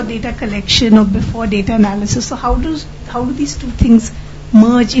before data collection or before data analysis. So, how do these two things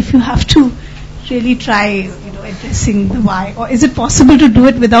merge if you have to really try, addressing the why? Or is it possible to do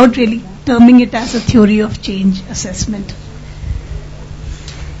it without really terming it as a theory of change assessment?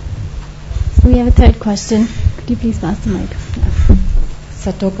 We have a third question. Could you please pass the mic?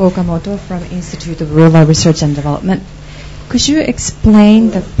 Satoko Okamoto from Institute of Rural Research and Development. Could you explain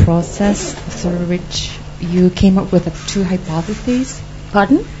the process through which you came up with the 2 hypotheses?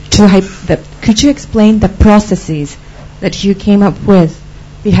 Pardon? Could you explain the processes that you came up with,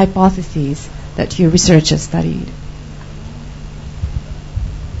 the hypotheses that your researchers studied?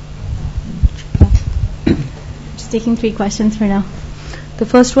 Just taking 3 questions for now. The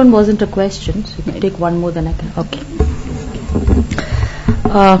first one wasn't a question, so you can take one more, then I can. Okay.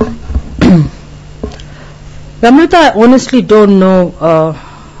 Ramrita, I honestly don't know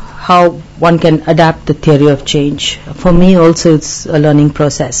how one can adapt the theory of change. For me also it's a learning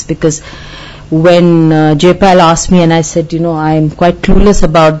process, because when Jpal asked me and I said, I'm quite clueless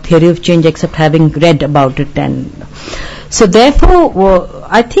about theory of change except having read about it, and so therefore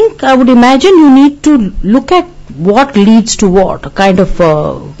I think I would imagine you need to look at what leads to what, a kind of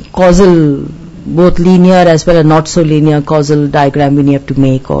causal, both linear as well as not so linear causal diagram we have to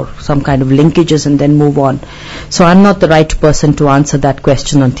make, or some kind of linkages, and then move on. So I'm not the right person to answer that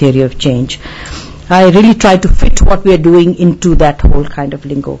question on theory of change. I really try to fit what we are doing into that whole kind of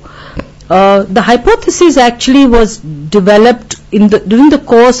lingo. The hypothesis actually was developed during the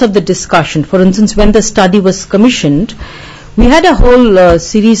course of the discussion. For instance, when the study was commissioned, we had a whole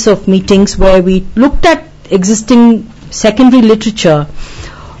series of meetings where we looked at existing secondary literature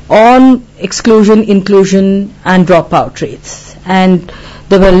on exclusion, inclusion, and dropout rates. And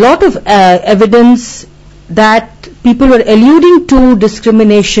there were a lot of evidence that people were alluding to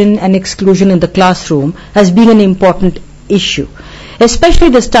discrimination and exclusion in the classroom as being an important issue. Especially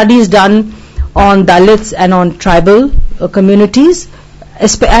the studies done on Dalits and on tribal communities,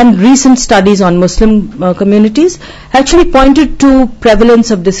 and recent studies on Muslim communities actually pointed to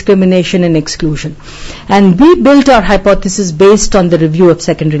prevalence of discrimination and exclusion. And we built our hypothesis based on the review of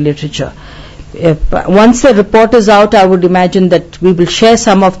secondary literature. Once the report is out, I would imagine that we will share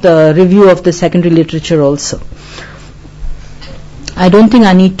some of the review of the secondary literature also. I don't think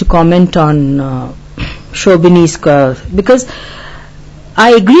I need to comment on Shobini's because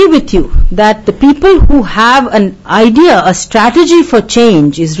I agree with you that the people who have an idea, a strategy for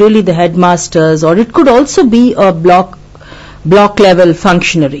change is really the headmasters, or it could also be a block level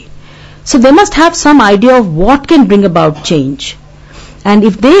functionary. So they must have some idea of what can bring about change. And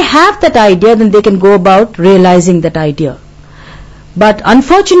if they have that idea, then they can go about realizing that idea. But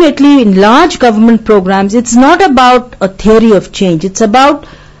unfortunately, in large government programs, it's not about a theory of change. It's about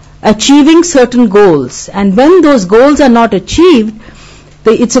achieving certain goals. And when those goals are not achieved,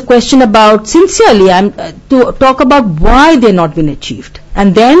 it's a question about, sincerely, to talk about why they're not been achieved.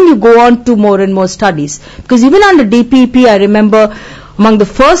 And then you go on to more and more studies. Because even under DPEP, I remember among the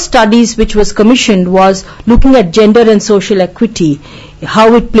first studies which was commissioned was looking at gender and social equity,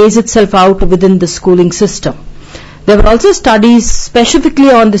 how it plays itself out within the schooling system. There were also studies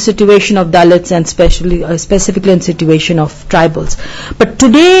specifically on the situation of Dalits and specifically on the situation of tribals. But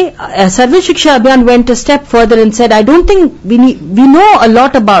today, Sarva Shiksha Abhiyan went a step further and said, I don't think we know a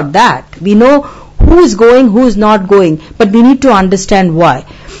lot about that. We know who is going, who is not going, but we need to understand why.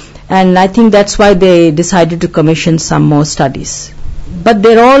 And I think that's why they decided to commission some more studies. But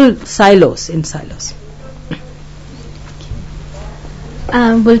they're all silos.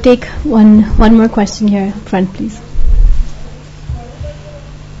 We'll take one more question here up front, please.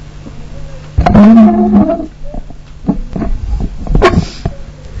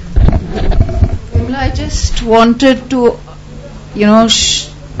 I just wanted to,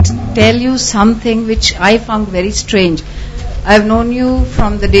 tell you something which I found very strange. I've known you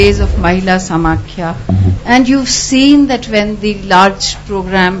from the days of Mahila Samakhya, and you've seen that when the large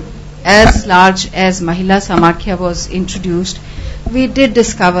program, as large as Mahila Samakhya was introduced, we did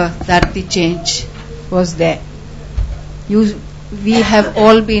discover that the change was there. We have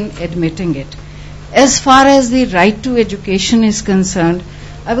all been admitting it. As far as the right to education is concerned,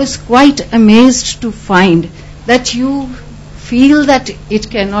 I was quite amazed to find that you feel that it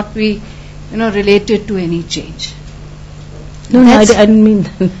cannot be, related to any change. No, I didn't mean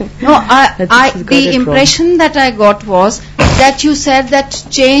that. No, the impression that I got was that you said that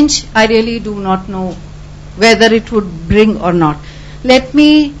change, I really do not know whether it would bring or not. Let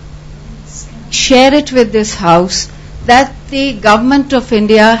me share it with this House that the Government of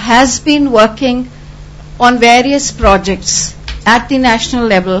India has been working on various projects at the national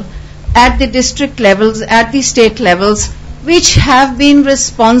level, at the district levels, at the state levels, which have been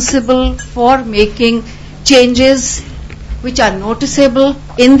responsible for making changes which are noticeable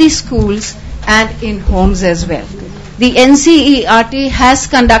in the schools and in homes as well. The NCERT has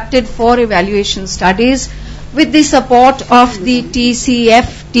conducted 4 evaluation studies with the support of the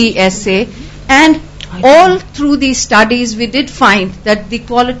TCF-TSA, and all through these studies we did find that the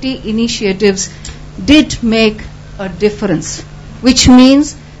quality initiatives did make a difference, which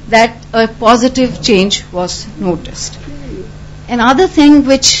means that a positive change was noticed. Another thing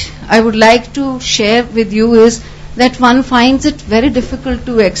which I would like to share with you is that one finds it very difficult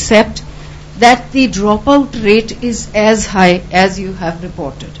to accept that the dropout rate is as high as you have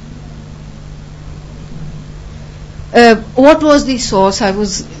reported. What was the source? I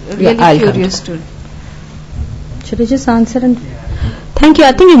was really curious to. Should I just answer? Thank you.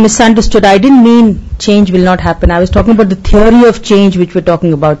 I think you misunderstood. I didn't mean change will not happen. I was talking about the theory of change which we're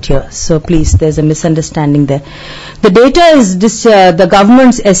talking about here. So please, there's a misunderstanding there. The data is the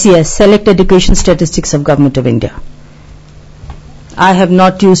government's SES, Select Education Statistics of Government of India. I have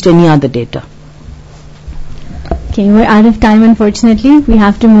not used any other data. Okay, we're out of time, unfortunately. We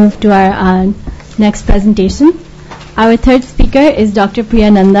have to move to our next presentation. Our third speaker is Dr. Priya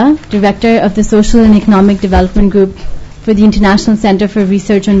Nanda, Director of the Social and Economic Development Group for the International Center for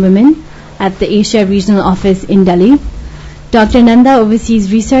Research on Women at the Asia Regional Office in Delhi. Dr. Nanda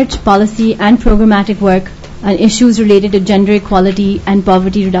oversees research, policy, and programmatic work on issues related to gender equality and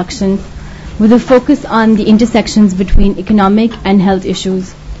poverty reduction, with a focus on the intersections between economic and health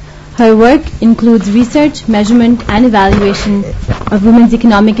issues. Her work includes research, measurement, and evaluation of women's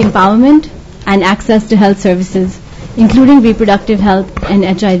economic empowerment and access to health services, including reproductive health and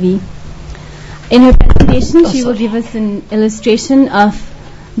HIV. In her presentation, she will give us an illustration of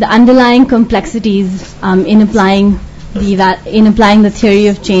the underlying complexities in applying the theory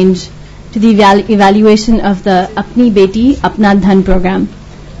of change to the evaluation of the Apni Beti Apna Dhan program,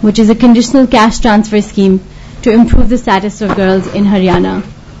 which is a conditional cash transfer scheme to improve the status of girls in Haryana,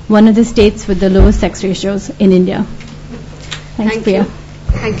 one of the states with the lowest sex ratios in India. Thanks, Priya.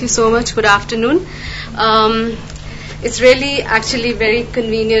 Thank you so much. Good afternoon. it's really actually very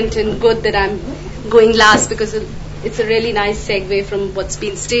convenient and good that I'm going last, because it's a really nice segue from what's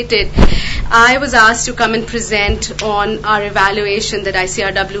been stated. I was asked to come and present on our evaluation that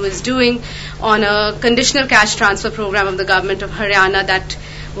ICRW is doing on a conditional cash transfer program of the government of Haryana that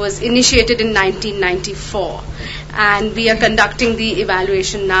was initiated in 1994. And we are conducting the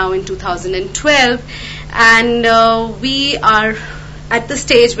evaluation now in 2012. And we are at the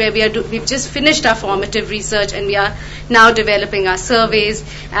stage where we've just finished our formative research, and we are now developing our surveys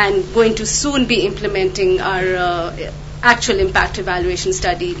and going to soon be implementing our actual impact evaluation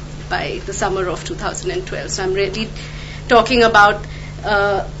study by the summer of 2012. So I'm really talking about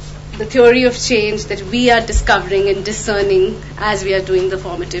the theory of change that we are discovering and discerning as we are doing the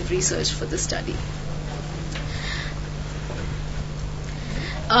formative research for the study.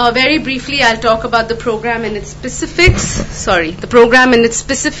 Very briefly, I'll talk about the program and its specifics.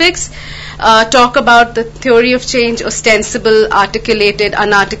 Talk about the theory of change, ostensible, articulated,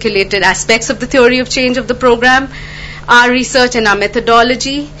 unarticulated aspects of the theory of change of the program, our research and our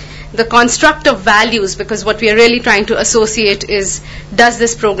methodology, the construct of values, because what we are really trying to associate is, does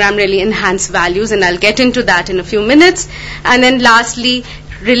this program really enhance values? And I'll get into that in a few minutes. And then lastly,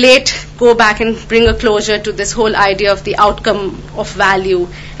 go back and bring a closure to this whole idea of the outcome of value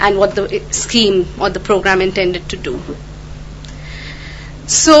and what the scheme or the program intended to do.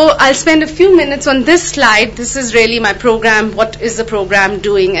 So I'll spend a few minutes on this slide. This is really my program, what is the program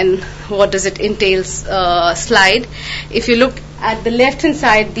doing and what does it entail slide. If you look at the left-hand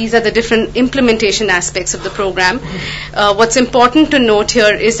side, these are the different implementation aspects of the program. What's important to note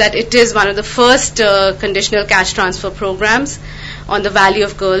here is that it is one of the first conditional cash transfer programs on the value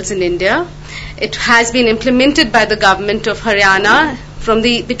of girls in India. It has been implemented by the government of Haryana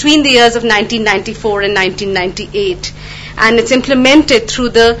between the years of 1994 and 1998. And it's implemented through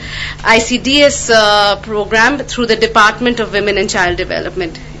the ICDS program through the Department of Women and Child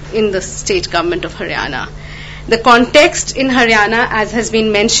Development in the state government of Haryana. The context in Haryana, as has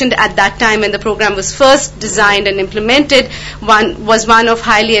been mentioned at that time when the program was first designed and implemented, was one of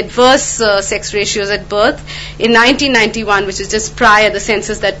highly adverse sex ratios at birth. In 1991, which is just prior, the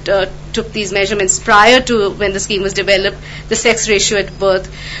census that took these measurements prior to when the scheme was developed, the sex ratio at birth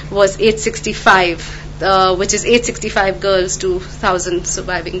was 865. Which is 865 girls to 1,000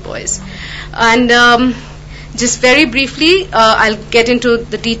 surviving boys. And just very briefly, I'll get into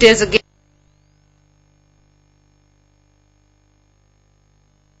the details again.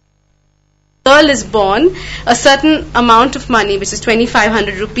 Girl is born, a certain amount of money, which is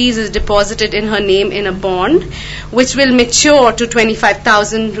 2,500 rupees, is deposited in her name in a bond, which will mature to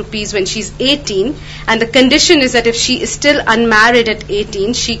 25,000 rupees when she's 18. And the condition is that if she is still unmarried at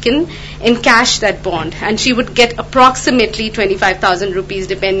 18, she can encash that bond, and she would get approximately 25,000 rupees,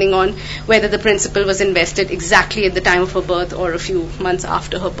 depending on whether the principal was invested exactly at the time of her birth or a few months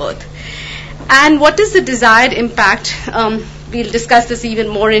after her birth. And what is the desired impact? We'll discuss this even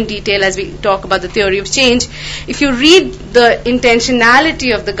more in detail as we talk about the theory of change. If you read the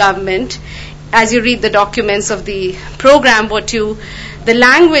intentionality of the government, as you read the documents of the program, the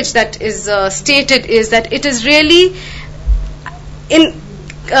language that is stated is that it is really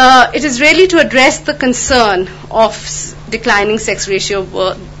to address the concern of declining sex ratio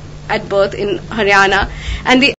at birth in Haryana, and the